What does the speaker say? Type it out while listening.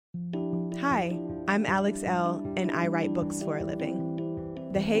Hi, I'm Alex L., and I write books for a living.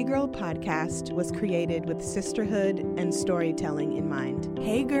 The Hey Girl podcast was created with sisterhood and storytelling in mind.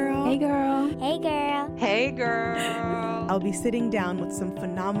 Hey girl. Hey girl. Hey girl. Hey girl. I'll be sitting down with some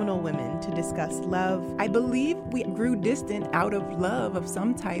phenomenal women to discuss love. I believe we grew distant out of love of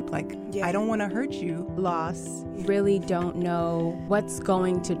some type, like, I don't want to hurt you. Loss. Really don't know what's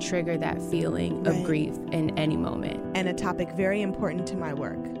going to trigger that feeling of grief in any moment. And a topic very important to my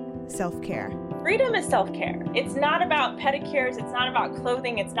work, self-care. Freedom is self-care. It's not about pedicures. It's not about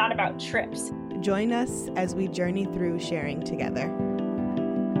clothing. It's not about trips. Join us as we journey through sharing together.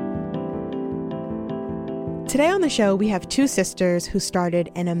 Today on the show, we have two sisters who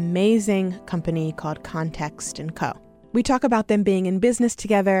started an amazing company called Context & Co. We talk about them being in business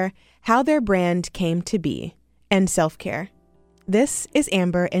together, how their brand came to be, and self-care. This is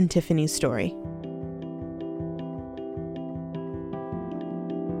Amber and Tiffany's story.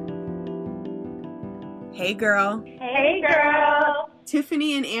 Hey, girl. Hey, girl.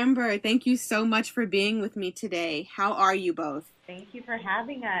 Tiffany and Amber, thank you so much for being with me today. How are you both? Thank you for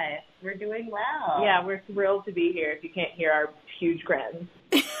having us. We're doing well. Yeah, we're thrilled to be here if you can't hear our huge grins.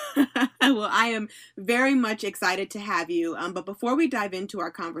 Well, I am very much excited to have you. But before we dive into our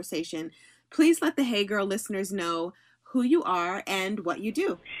conversation, please let the Hey Girl listeners know who you are and what you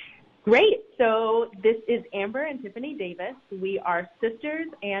do. Great. So this is Amber and Tiffany Davis. We are sisters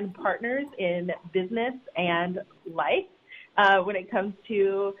and partners in business and life when it comes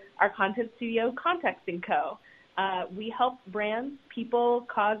to our content studio, Context & Co. We help brands, people,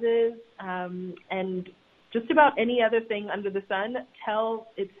 causes, and just about any other thing under the sun tell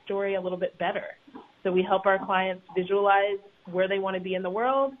its story a little bit better. So we help our clients visualize where they want to be in the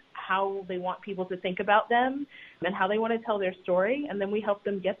world, how they want people to think about them, and how they want to tell their story, and then we help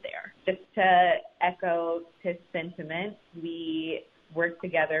them get there. Just to echo his sentiment, we work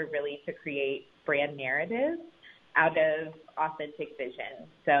together really to create brand narratives out of authentic vision.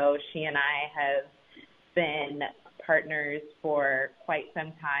 So she and I have been partners for quite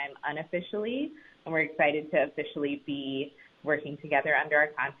some time unofficially, and we're excited to officially be working together under our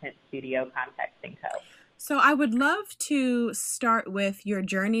content studio, Context & Co. So I would love to start with your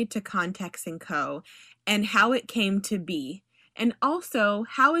journey to Context & Co. and how it came to be. And also,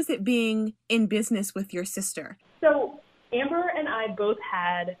 how is it being in business with your sister? So Amber and I both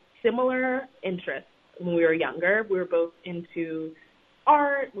had similar interests when we were younger. We were both into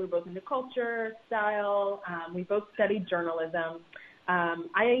art. We were both into culture, style. We both studied journalism.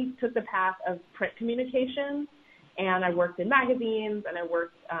 I took the path of print communications, and I worked in magazines, and I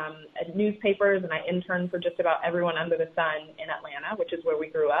worked at newspapers, and I interned for just about everyone under the sun in Atlanta, which is where we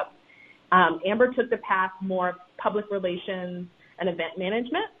grew up. Amber took the path more of public relations and event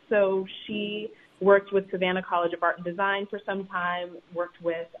management. So she worked with Savannah College of Art and Design for some time, worked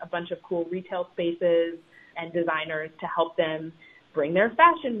with a bunch of cool retail spaces and designers to help them bring their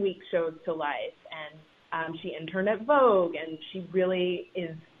Fashion Week shows to life. And she interned at Vogue, and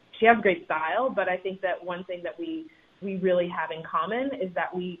she has great style, but I think that one thing that we really have in common is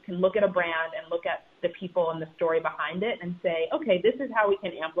that we can look at a brand and look at the people and the story behind it and say, okay, this is how we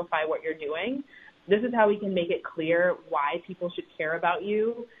can amplify what you're doing. This is how we can make it clear why people should care about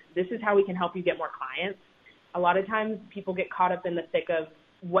you. This is how we can help you get more clients. A lot of times people get caught up in the thick of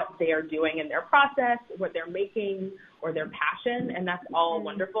what they are doing in their process, what they're making, or their passion, and that's all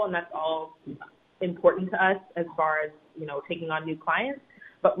wonderful, and that's all important to us as far as, taking on new clients.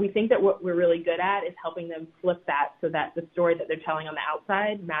 But we think that what we're really good at is helping them flip that so that the story that they're telling on the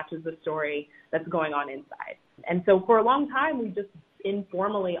outside matches the story that's going on inside. And so for a long time, we just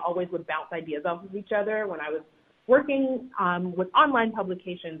informally always would bounce ideas off of each other. When I was working with online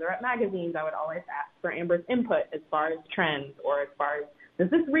publications or at magazines, I would always ask for Amber's input as far as trends or as far as,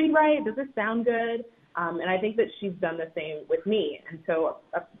 does this read right? Does this sound good? And I think that she's done the same with me. And so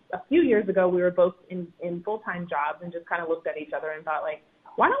a few years ago, we were both in full-time jobs and just kind of looked at each other and thought, like,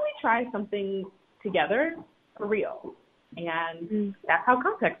 why don't we try something together for real? And that's how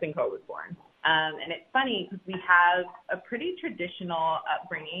Context & Co. was born. And it's funny because we have a pretty traditional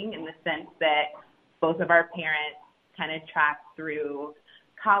upbringing in the sense that both of our parents kind of tracked through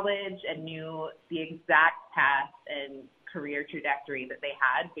college and knew the exact path and career trajectory that they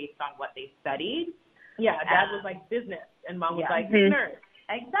had based on what they studied. Yeah, Dad was like business and Mom was like nurse.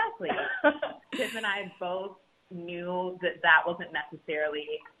 Exactly. Tiff and I both knew that wasn't necessarily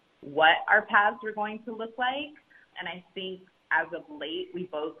what our paths were going to look like. And I think as of late, we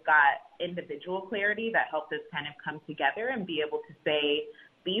both got individual clarity that helped us kind of come together and be able to say,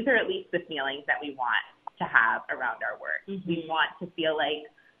 these are at least the feelings that we want to have around our work. Mm-hmm. We want to feel like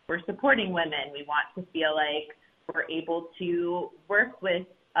we're supporting women. We want to feel like we're able to work with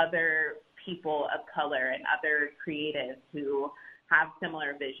other people of color and other creatives who have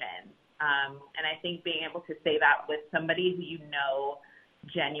similar visions. And I think being able to say that with somebody who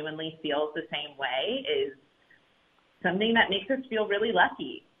genuinely feels the same way is something that makes us feel really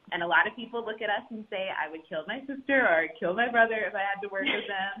lucky. And a lot of people look at us and say, I would kill my sister or kill my brother if I had to work with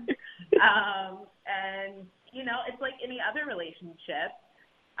them. And, it's like any other relationship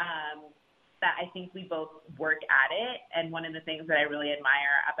that I think we both work at it. And one of the things that I really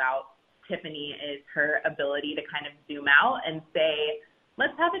admire about Tiffany is her ability to kind of zoom out and say,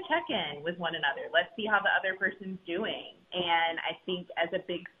 let's have a check-in with one another. Let's see how the other person's doing. And I think as a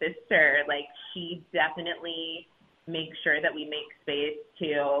big sister, she definitely makes sure that we make space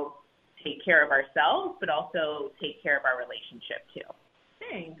to take care of ourselves, but also take care of our relationship too.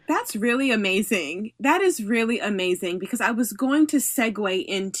 Thanks. That's really amazing. That is really amazing, because I was going to segue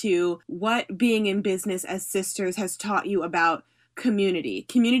into what being in business as sisters has taught you about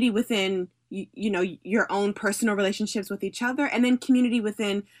community within, your own personal relationships with each other, and then community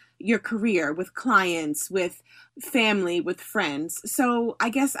within your career, with clients, with family, with friends. So I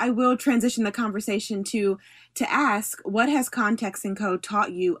guess I will transition the conversation to ask, what has Context & Co.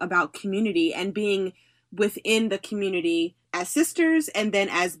 taught you about community and being within the community as sisters and then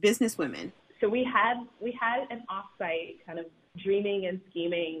as businesswomen? So we had an offsite kind of dreaming and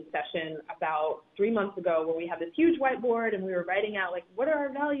scheming session about 3 months ago where we had this huge whiteboard and we were writing out, what are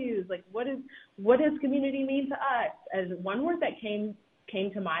our values? What does community mean to us? And one word that came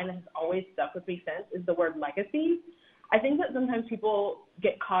to mind and has always stuck with me since is the word legacy. I think that sometimes people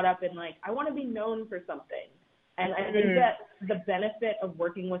get caught up in I want to be known for something. And I think that the benefit of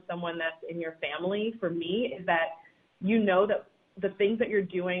working with someone that's in your family, for me, is that that the things that you're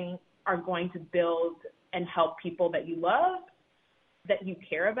doing are going to build and help people that you love, that you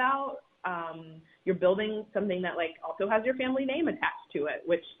care about. You're building something that also has your family name attached to it,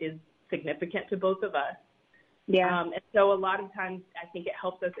 which is significant to both of us. Yeah. And so a lot of times I think it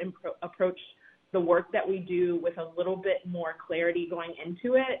helps us approach the work that we do with a little bit more clarity going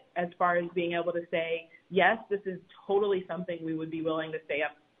into it, as far as being able to say, yes, this is totally something we would be willing to stay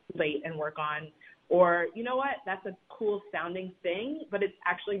up late and work on. Or, you know what, that's a cool sounding thing, but it's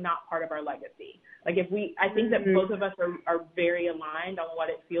actually not part of our legacy. I think that both of us are very aligned on what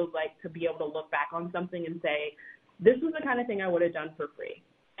it feels like to be able to look back on something and say, this was the kind of thing I would have done for free.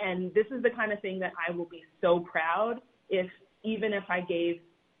 And this is the kind of thing that I will be so proud even if I gave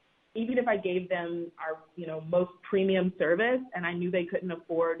them our, most premium service and I knew they couldn't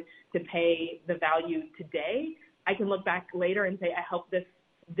afford to pay the value today, I can look back later and say, I helped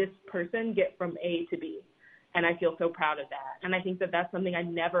this person get from A to B. And I feel so proud of that. And I think that that's something I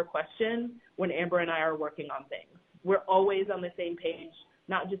never question when Amber and I are working on things. We're always on the same page,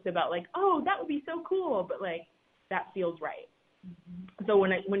 not just about oh, that would be so cool, but that feels right. Mm-hmm. So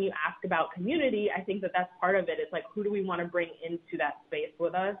when you ask about community, I think that that's part of it. It's who do we want to bring into that space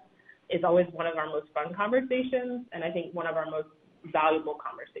with us is always one of our most fun conversations, and I think one of our most valuable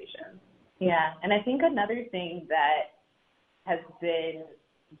conversations. Yeah, and I think another thing that has been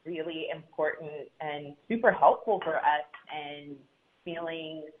really important and super helpful for us and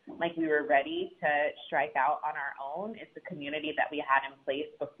feeling like we were ready to strike out on our own is the community that we had in place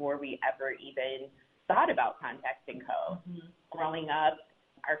before we ever even thought about Context & Co. Mm-hmm. Growing up,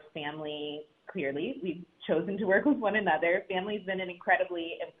 our family, clearly, we've chosen to work with one another. Family's been an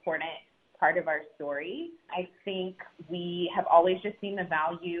incredibly important part of our story. I think we have always just seen the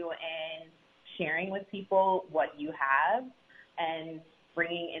value in sharing with people what you have and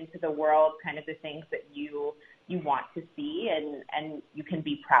bringing into the world kind of the things that you want to see and you can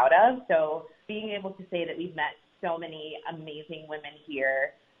be proud of. So being able to say that we've met so many amazing women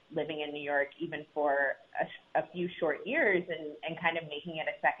here living in New York, even for a few short years and kind of making it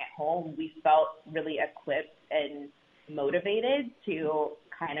a second home, we felt really equipped and motivated to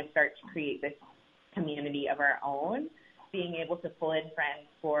kind of start to create this community of our own, being able to pull in friends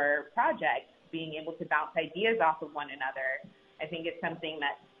for projects, being able to bounce ideas off of one another. I think it's something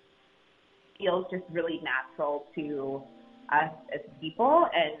that feels just really natural to us as people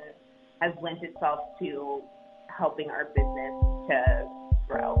and has lent itself to helping our business to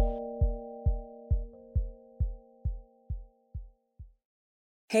grow.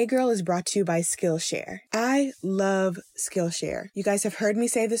 Hey Girl is brought to you by Skillshare. I love Skillshare. You guys have heard me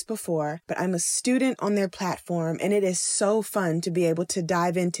say this before, but I'm a student on their platform and it is so fun to be able to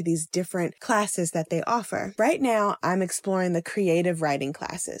dive into these different classes that they offer. Right now, I'm exploring the creative writing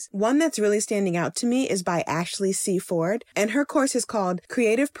classes. One that's really standing out to me is by Ashley C. Ford, and her course is called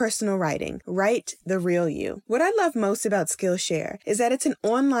Creative Personal Writing, Write the Real You. What I love most about Skillshare is that it's an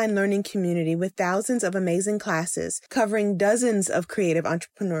online learning community with thousands of amazing classes covering dozens of creative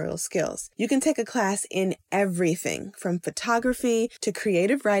entrepreneurs entrepreneurial skills. You can take a class in everything from photography to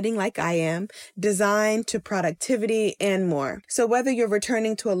creative writing like I am, design to productivity, and more. So whether you're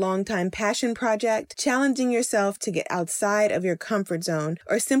returning to a longtime passion project, challenging yourself to get outside of your comfort zone,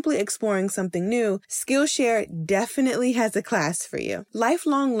 or simply exploring something new, Skillshare definitely has a class for you.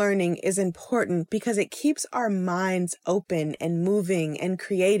 Lifelong learning is important because it keeps our minds open and moving and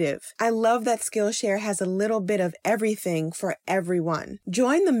creative. I love that Skillshare has a little bit of everything for everyone.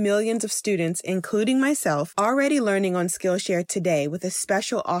 Join the millions of students, including myself, already learning on Skillshare today with a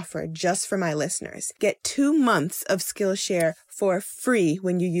special offer just for my listeners. Get 2 months of Skillshare for free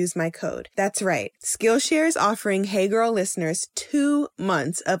when you use my code. That's right. Skillshare is offering Hey Girl listeners 2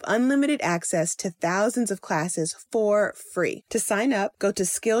 months of unlimited access to thousands of classes for free. To sign up, go to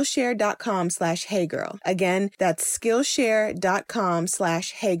Skillshare.com/HeyGirl. Again, that's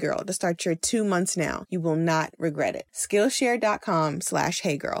Skillshare.com/HeyGirl to start your 2 months now. You will not regret it.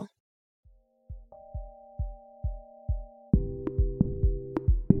 Skillshare.com/HeyGirl.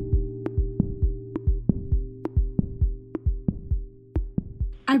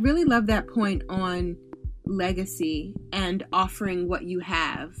 I really love that point on legacy and offering what you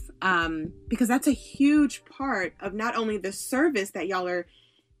have, because that's a huge part of not only the service that y'all are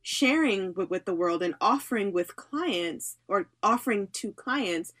sharing with the world and offering with clients or offering to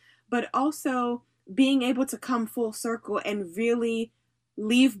clients, but also being able to come full circle and really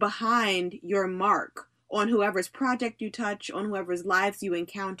leave behind your mark on whoever's project you touch, on whoever's lives you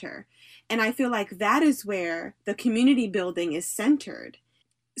encounter. And I feel like that is where the community building is centered.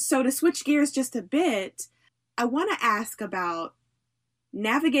 So to switch gears just a bit, I want to ask about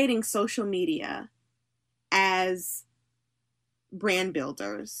navigating social media as brand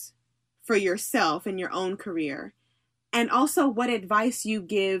builders for yourself and your own career, and also what advice you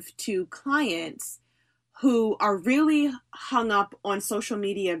give to clients who are really hung up on social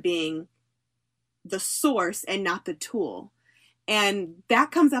media being the source and not the tool. And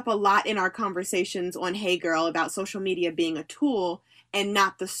that comes up a lot in our conversations on Hey Girl about social media being a tool and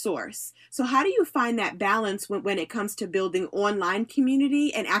not the source. So how do you find that balance when it comes to building online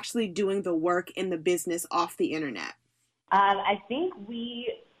community and actually doing the work in the business off the internet? I think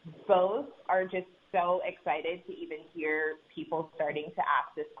we both are just so excited to even hear people starting to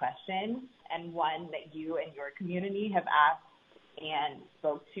ask this question, and one that you and your community have asked and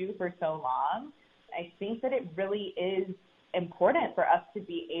spoke to for so long. I think that it really is important for us to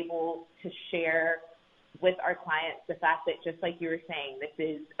be able to share with our clients the fact that, just like you were saying, this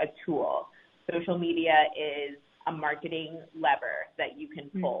is a tool. Social media is a marketing lever that you can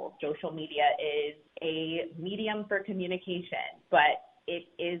pull. Social media is a medium for communication, but it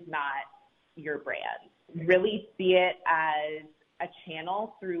is not your brand. Really see it as a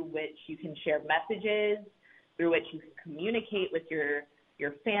channel through which you can share messages, through which you can communicate with your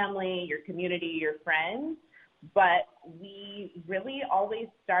family, your community, your friends. But we really always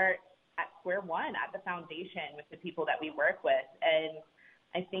start at square one, at the foundation with the people that we work with. And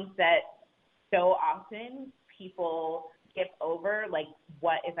I think that so often people skip over like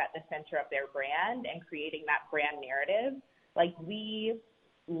what is at the center of their brand and creating that brand narrative. Like, we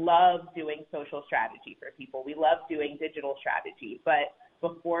love doing social strategy for people. We love doing digital strategy. But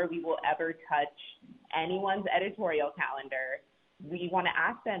before we will ever touch anyone's editorial calendar, we want to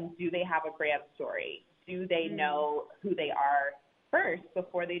ask them, do they have a brand story? Do they know who they are first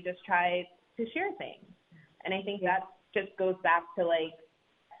before they just try to share things? And I think that just goes back to like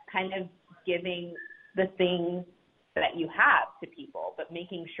kind of giving the thing that you have to people, but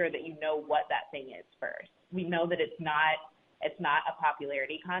making sure that you know what that thing is first. We know that it's not a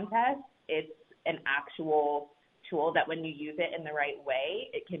popularity contest. It's an actual tool that when you use it in the right way,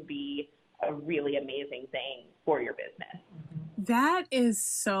 it can be a really amazing thing for your business. That is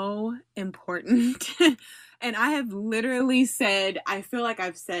so important. And I have literally I feel like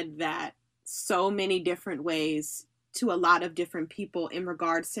I've said that so many different ways to a lot of different people in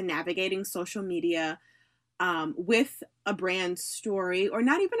regards to navigating social media with a brand story, or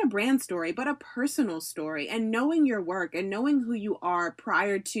not even a brand story, but a personal story, and knowing your work and knowing who you are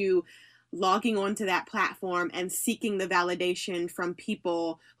prior to logging onto that platform and seeking the validation from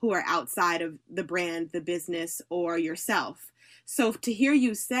people who are outside of the brand, the business, or yourself. So to hear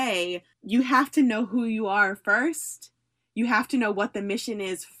you say, you have to know who you are first. You have to know what the mission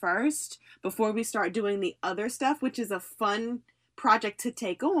is first before we start doing the other stuff, which is a fun project to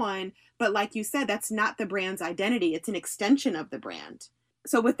take on. But like you said, that's not the brand's identity. It's an extension of the brand.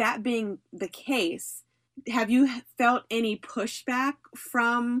 So with that being the case, have you felt any pushback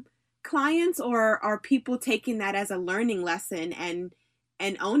from clients, or are people taking that as a learning lesson and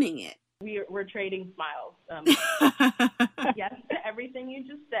owning it? We're trading smiles. Yes, to everything you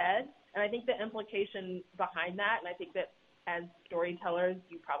just said. And I think the implication behind that, and I think that as storytellers,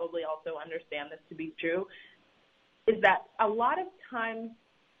 you probably also understand this to be true, is that a lot of times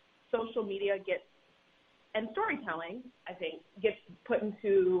social media and storytelling, I think, gets put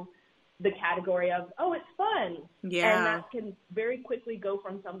into the category of, oh, it's fun. Yeah. And that can very quickly go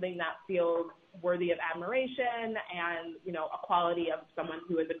from something that feels worthy of admiration and, a quality of someone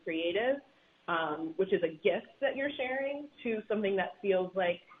who is a creative, which is a gift that you're sharing, to something that feels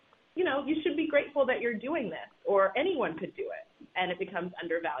like, you should be grateful that you're doing this, or anyone could do it, and it becomes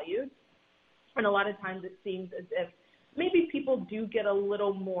undervalued. And a lot of times it seems as if maybe people do get a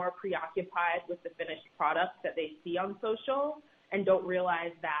little more preoccupied with the finished products that they see on social, and don't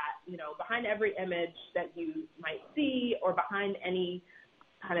realize that, behind every image that you might see, or behind any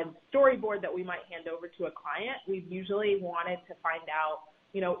kind of storyboard that we might hand over to a client, we've usually wanted to find out,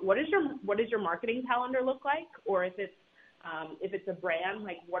 what does your marketing calendar look like? Or if it's a brand,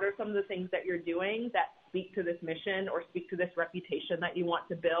 like, what are some of the things that you're doing that speak to this mission or speak to this reputation that you want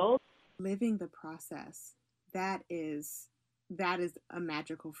to build? Living the process. That is a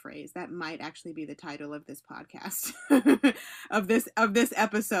magical phrase. That might actually be the title of this podcast, of this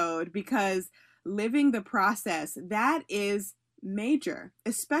episode, because living the process, that is major,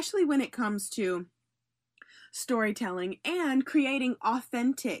 especially when it comes to storytelling and creating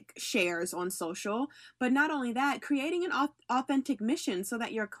authentic shares on social. But not only that, creating an authentic mission so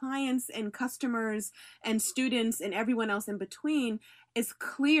that your clients and customers and students and everyone else in between is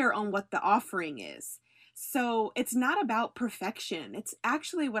clear on what the offering is. So it's not about perfection. It's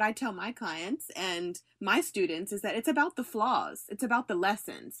actually what I tell my clients and my students is that it's about the flaws. It's about the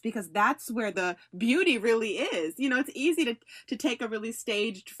lessons, because that's where the beauty really is. It's easy to take a really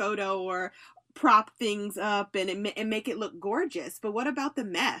staged photo or prop things up and make it look gorgeous. But what about the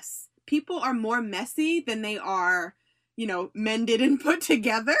mess? People are more messy than they are, mended and put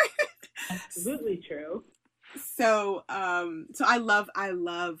together. Absolutely true. So I love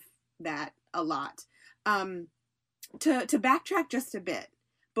that a lot. To backtrack just a bit,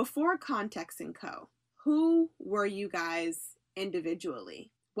 before Context & Co., who were you guys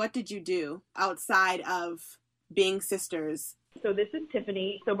individually? What did you do outside of being sisters? So this is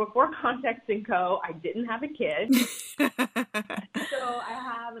Tiffany. So before Context & Co., I didn't have a kid. So I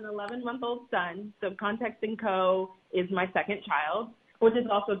have an 11-month-old son. So Context & Co. is my second child, which has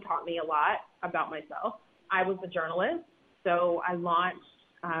also taught me a lot about myself. I was a journalist, so I launched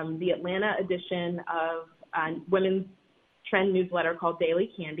the Atlanta edition of a women's trend newsletter called Daily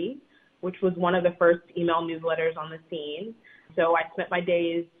Candy, which was one of the first email newsletters on the scene. So I spent my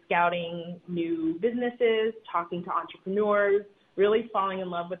days scouting new businesses, talking to entrepreneurs, really falling in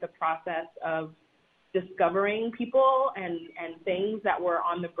love with the process of discovering people and things that were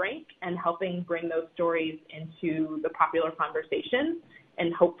on the brink, and helping bring those stories into the popular conversation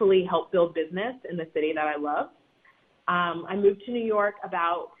and hopefully help build business in the city that I love. I moved to New York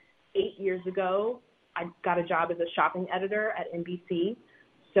about 8 years ago. I got a job as a shopping editor at NBC.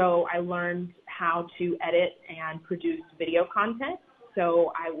 So I learned how to edit and produce video content.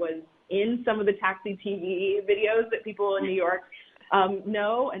 So I was in some of the taxi TV videos that people in New York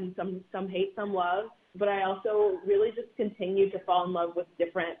know, and some hate, some love. But I also really just continued to fall in love with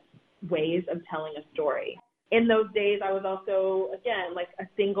different ways of telling a story. In those days, I was also, again, like a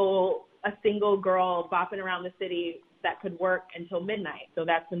single girl bopping around the city that could work until midnight. So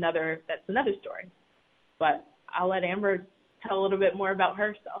that's another story. But I'll let Amber tell a little bit more about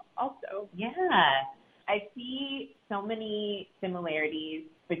herself also. Yeah. I see so many similarities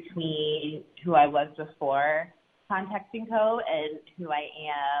between who I was before Context & Co. and who I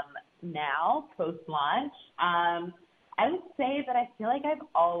am now, post-launch. I would say that I feel like I've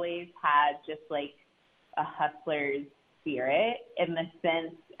always had just like a hustler's spirit, in the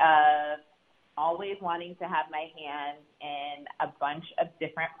sense of always wanting to have my hand in a bunch of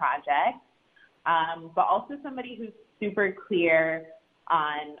different projects, but also somebody who's super clear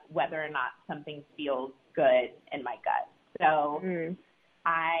on whether or not something feels good in my gut. So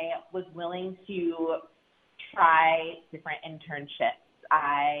I was willing to try different internships.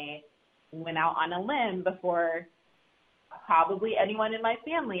 I went out on a limb before probably anyone in my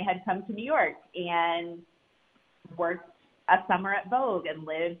family had come to New York, and worked a summer at Vogue and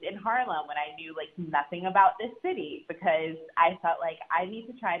lived in Harlem when I knew like nothing about this city, because I felt like I need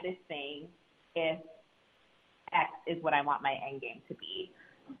to try this thing if X is what I want my end game to be.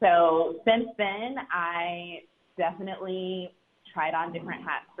 So since then, I definitely tried on different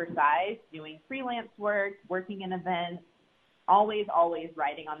hats for size, doing freelance work, working in events, always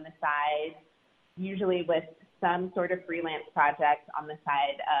writing on the side, usually with some sort of freelance project on the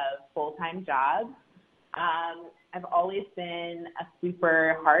side of full-time jobs. I've always been a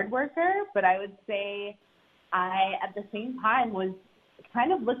super hard worker, but I would say I, at the same time, was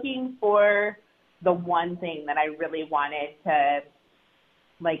kind of looking for the one thing that I really wanted to,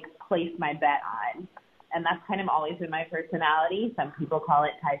 like, place my bet on. And that's kind of always been my personality. Some people call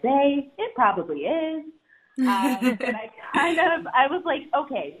it type A. It probably is. But I was like,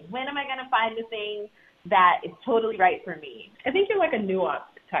 okay, when am I going to find the thing that is totally right for me? I think you're like a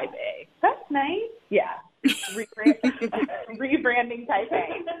nuanced type A. That's nice. Yeah. Rebranding type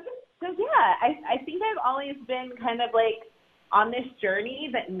A. So yeah, I think I've always been kind of like on this journey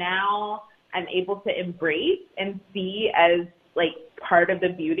that now I'm able to embrace and see as like part of the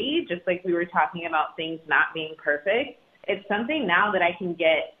beauty, just like we were talking about things not being perfect. It's something now that I can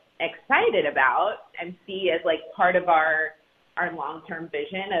get excited about and see as like part of our long-term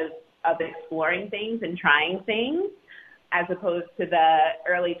vision of exploring things and trying things, as opposed to the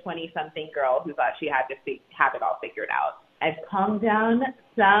early 20-something girl who thought she had to have it all figured out. I've calmed down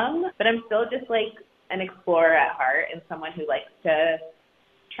some, but I'm still just like an explorer at heart and someone who likes to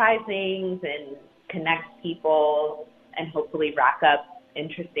try things and connect people and hopefully rack up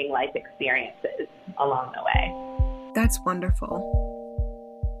interesting life experiences along the way. That's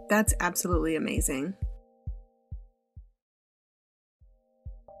wonderful. That's absolutely amazing.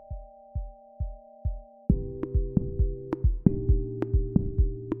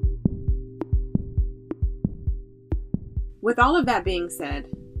 With all of that being said,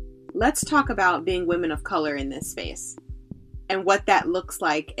 let's talk about being women of color in this space and what that looks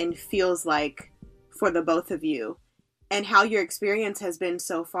like and feels like for the both of you, and how your experience has been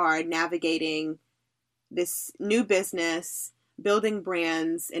so far navigating this new business, building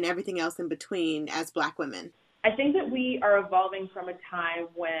brands, and everything else in between as Black women. I think that we are evolving from a time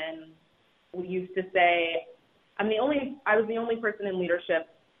when we used to say, I was the only person in leadership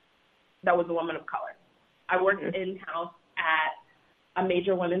that was a woman of color. I worked in-house at a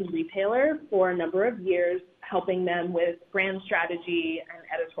major women's retailer for a number of years, helping them with brand strategy and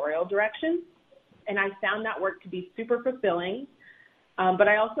editorial direction. And I found that work to be super fulfilling. But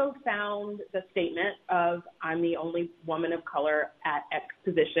I also found the statement of I'm the only woman of color at X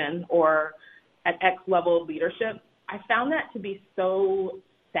position or at X level of leadership. I found that to be so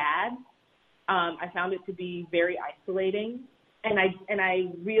sad. I found it to be very isolating. And I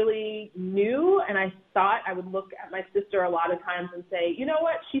really knew, and I thought I would look at my sister a lot of times and say, you know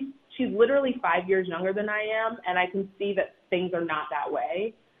what, she's literally 5 years younger than I am, and I can see that things are not that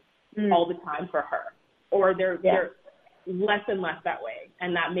way all the time for her, or they're less and less that way,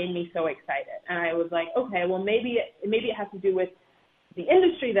 and that made me so excited. And I was like, okay, well maybe it has to do with the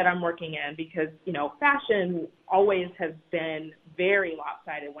industry that I'm working in, because fashion always has been very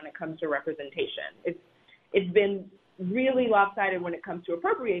lopsided when it comes to representation. It's been really lopsided when it comes to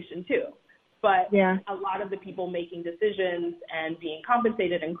appropriation too. But a lot of the people making decisions and being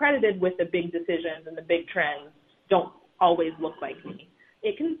compensated and credited with the big decisions and the big trends don't always look like me.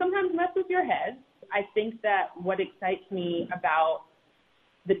 It can sometimes mess with your head. I think that what excites me about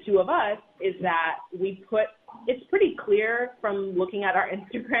the two of us is that it's pretty clear from looking at our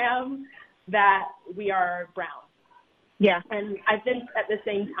Instagram that we are brown. Yeah. And I think at the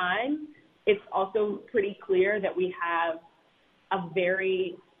same time, it's also pretty clear that we have a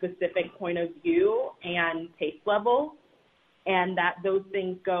very specific point of view and taste level, and that those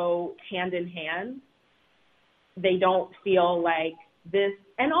things go hand in hand. They don't feel like this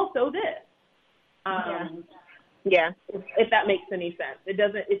and also this. If that makes any sense.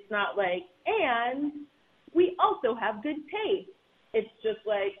 It's not like, and we also have good taste. It's just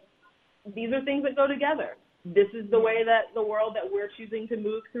like, these are things that go together. This is the way that the world that we're choosing to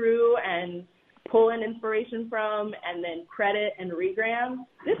move through and pull in inspiration from and then credit and regram.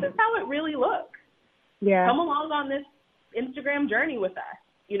 This is how it really looks. Yeah. Come along on this Instagram journey with us,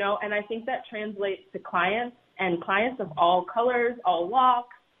 and I think that translates to clients, and clients of all colors, all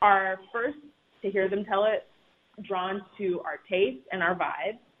walks, are first to hear them tell it, drawn to our taste and our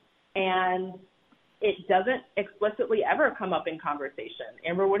vibe, and it doesn't explicitly ever come up in conversation.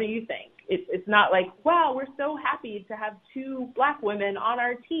 Amber, what do you think? It's not like, wow, we're so happy to have two Black women on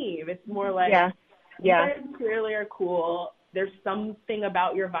our team. It's more like, you guys clearly are cool. There's something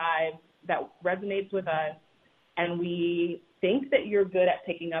about your vibe that resonates with us, and we think that you're good at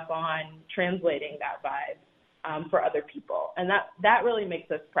picking up on translating that vibe for other people. And that really makes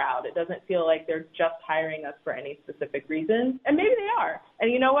us proud. It doesn't feel like they're just hiring us for any specific reason. And maybe they are.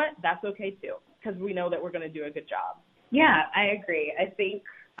 And you know what? That's okay too, because we know that we're going to do a good job. Yeah, I agree. I think,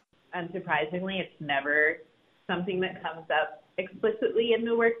 unsurprisingly, it's never something that comes up explicitly in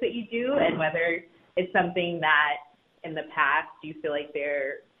the work that you do. And whether it's something that in the past you feel like there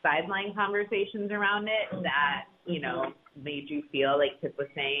are sideline conversations around it that, made you feel, like Tiff was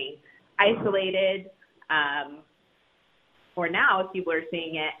saying, isolated. Or now people are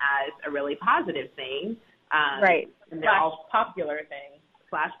seeing it as a really positive thing. Right. And they're all popular thing,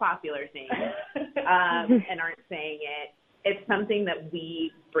 and aren't saying it. It's something that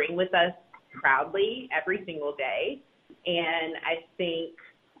we bring with us proudly every single day. And I think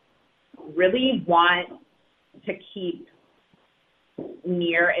really want to keep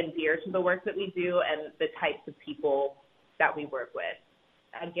near and dear to the work that we do and the types of people that we work with.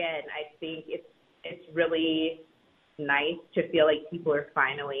 Again, I think it's really nice to feel like people are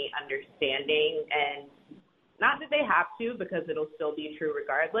finally understanding, and not that they have to, because it'll still be true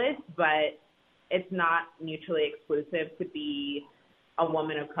regardless, but it's not mutually exclusive to be a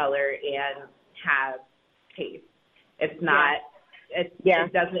woman of color and have taste. It's not,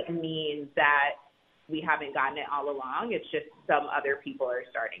 it doesn't mean that we haven't gotten it all along. It's just some other people are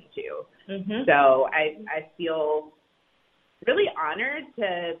starting to. Mm-hmm. So I feel really honored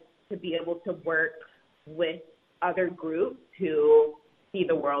to be able to work with other groups who see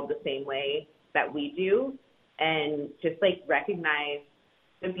the world the same way that we do, and just like recognize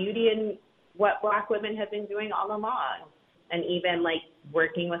the beauty in what Black women have been doing all along. And even like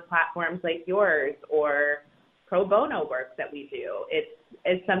working with platforms like yours or pro bono work that we do.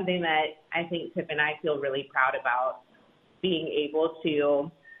 It's something that I think Tiff and I feel really proud about, being able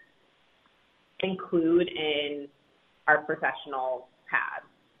to include in our professional paths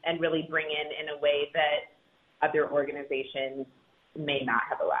and really bring in a way that other organizations may not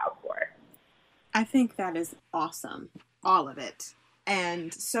have allowed for. I think that is awesome, all of it.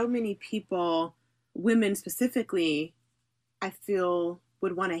 And so many people, women specifically, I feel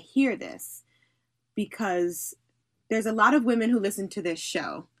would want to hear this, because there's a lot of women who listen to this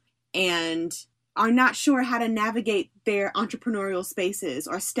show and are not sure how to navigate their entrepreneurial spaces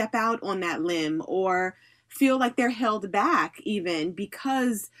or step out on that limb, or feel like they're held back even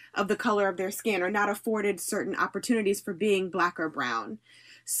because of the color of their skin, or not afforded certain opportunities for being Black or brown.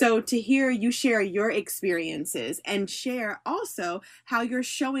 So to hear you share your experiences and share also how you're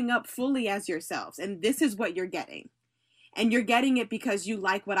showing up fully as yourselves, and this is what you're getting. And you're getting it because you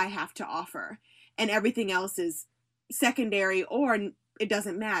like what I have to offer, and everything else is secondary or it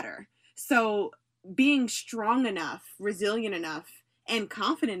doesn't matter. So being strong enough, resilient enough, and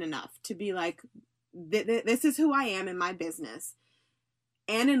confident enough to be like, this is who I am in my business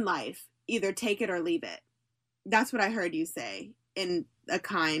and in life, either take it or leave it. That's what I heard you say in a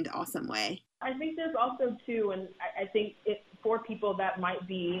kind, awesome way. I think there's also too, and I think for people that might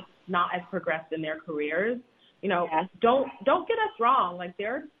be not as progressed in their careers, don't get us wrong. Like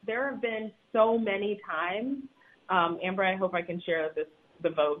there have been so many times, Amber, I hope I can share the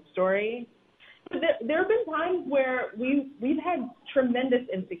Vogue story. There have been times where we've had tremendous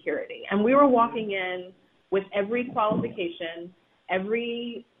insecurity, and we were walking in with every qualification,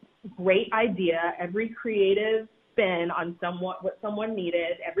 every great idea, every creative spin on what someone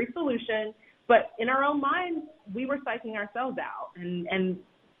needed, every solution. But in our own minds, we were psyching ourselves out. And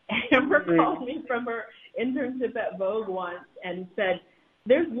Amber called me from her internship at Vogue once and said,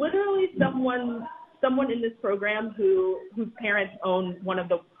 "There's literally someone in this program whose parents own one of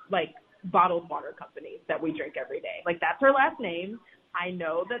the bottled water companies that we drink every day. Like, that's her last name. I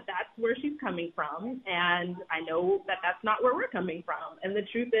know that that's where she's coming from, and I know that that's not where we're coming from." And the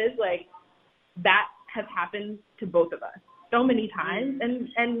truth is, that has happened to both of us so many times,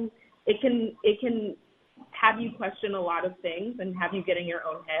 and it can have you question a lot of things and have you get in your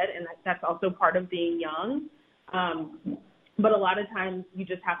own head, and that's also part of being young. But a lot of times you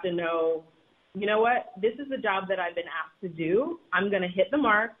just have to know, you know what, this is the job that I've been asked to do. I'm going to hit the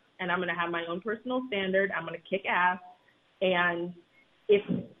mark, and I'm going to have my own personal standard. I'm going to kick ass. And if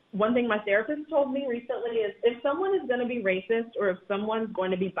one thing my therapist told me recently is, if someone is going to be racist or if someone's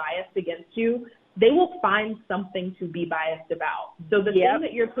going to be biased against you, they will find something to be biased about. So the thing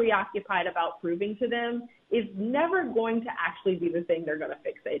that you're preoccupied about proving to them is never going to actually be the thing they're going to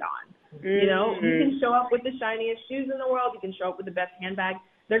fixate on. Mm-hmm. You can show up with the shiniest shoes in the world. You can show up with the best handbag.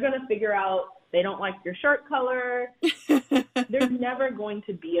 They're going to figure out they don't like your shirt color. There's never going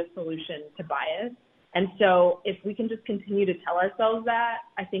to be a solution to bias. And so if we can just continue to tell ourselves that,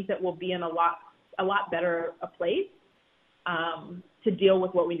 I think that we'll be in a lot better a place to deal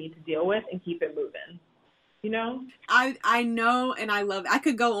with what we need to deal with and keep it moving. I know, and I love it. I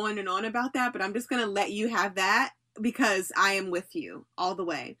could go on and on about that, but I'm just going to let you have that because I am with you all the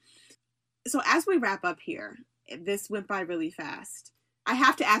way. So as we wrap up here, this went by really fast. I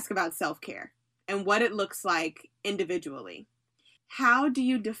have to ask about self-care and what it looks like individually. How do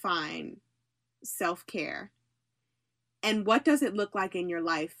you define self-care, and what does it look like in your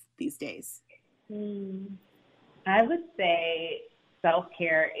life these days? I would say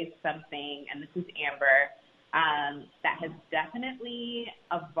self-care is something, and this is Amber, that has definitely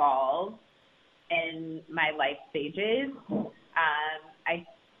evolved in my life stages.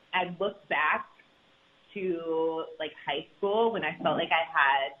 I look back to like high school when I felt like I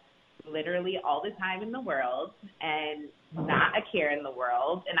had literally all the time in the world and not a care in the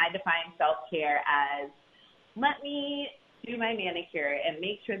world. And I define self-care as, let me do my manicure and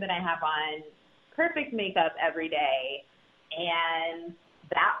make sure that I have on perfect makeup every day. And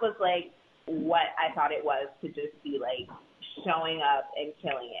that was like what I thought it was to just be like showing up and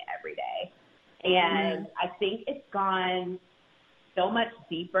killing it every day. And I think it's gone so much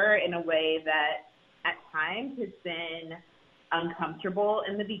deeper in a way that at times has been uncomfortable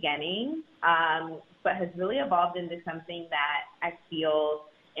in the beginning, but has really evolved into something that I feel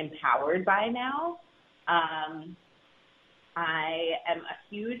empowered by now. I am a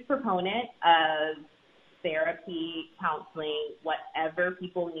huge proponent of therapy, counseling, whatever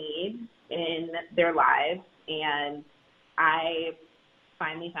people need in their lives. And I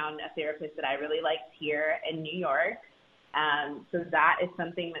finally found a therapist that I really liked here in New York. So that is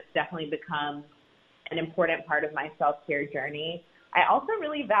something that's definitely become an important part of my self-care journey. I also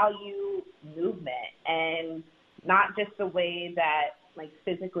really value movement, and not just the way that like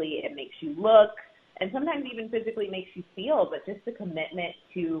physically it makes you look, and sometimes even physically makes you feel, but just the commitment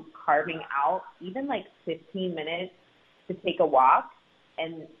to carving out even like 15 minutes to take a walk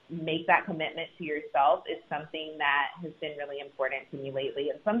and make that commitment to yourself is something that has been really important to me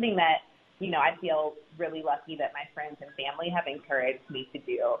lately, and something that, you know, I feel really lucky that my friends and family have encouraged me to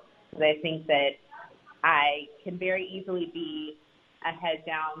do. Because I think that I can very easily be a head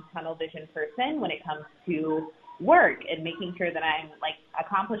down, tunnel vision person when it comes to work and making sure that I'm like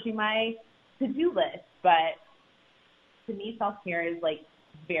accomplishing my to-do list. But to me, self-care is like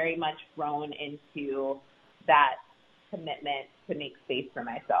very much grown into that commitment to make space for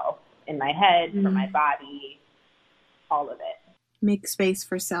myself in my head, for my body, all of it. Make space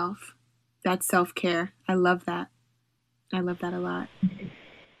for self. That's self-care. I love that. I love that a lot.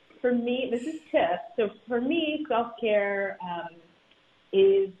 For me, this is Tiff. So for me, self-care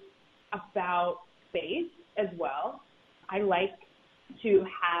is about space as well. I like to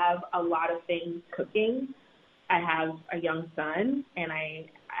have a lot of things cooking. I have a young son, and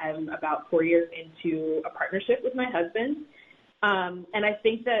I'm about 4 years into a partnership with my husband. And I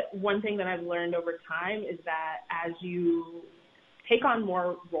think that one thing that I've learned over time is that as you take on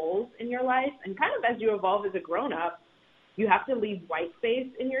more roles in your life, and kind of as you evolve as a grown-up, you have to leave white space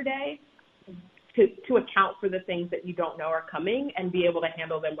in your day to account for the things that you don't know are coming and be able to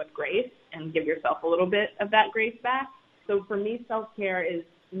handle them with grace and give yourself a little bit of that grace back. So for me, self-care is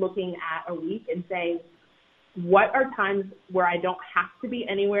looking at a week and saying, what are times where I don't have to be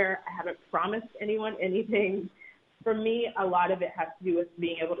anywhere? I haven't promised anyone anything. For me, a lot of it has to do with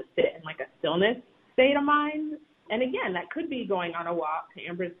being able to sit in like a stillness state of mind. And again, that could be going on a walk, to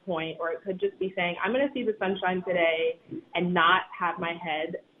Amber's point, or it could just be saying, I'm going to see the sunshine today and not have my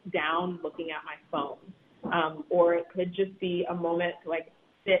head down looking at my phone. Or it could just be a moment to like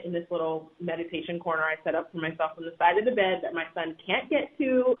sit in this little meditation corner I set up for myself on the side of the bed that my son can't get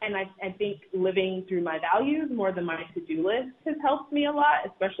to. And I think living through my values more than my to-do list has helped me a lot,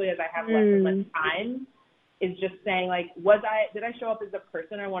 especially as I have less and less time. Is just saying, like, did I show up as the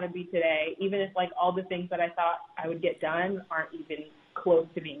person I want to be today, even if, like, all the things that I thought I would get done aren't even close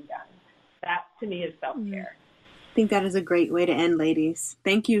to being done? That, to me, is self-care. I think that is a great way to end, ladies.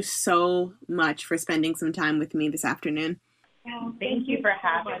 Thank you so much for spending some time with me this afternoon. Yeah, Thank you for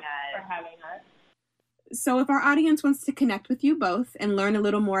having us. So if our audience wants to connect with you both and learn a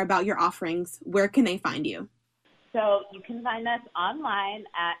little more about your offerings, where can they find you? So you can find us online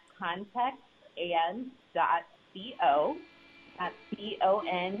at contextand.co. That's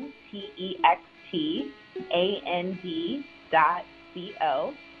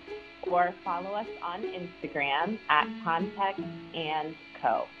CONTEXTAND.co. Or follow us on Instagram at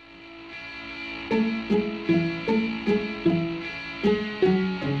contextandco.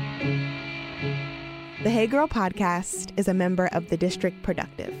 The Hey Girl podcast is a member of the District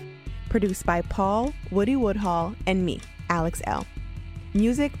Productive, produced by Paul Woody Woodhall and me, Alex L.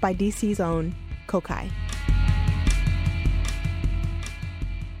 Music by DC's own Kokai.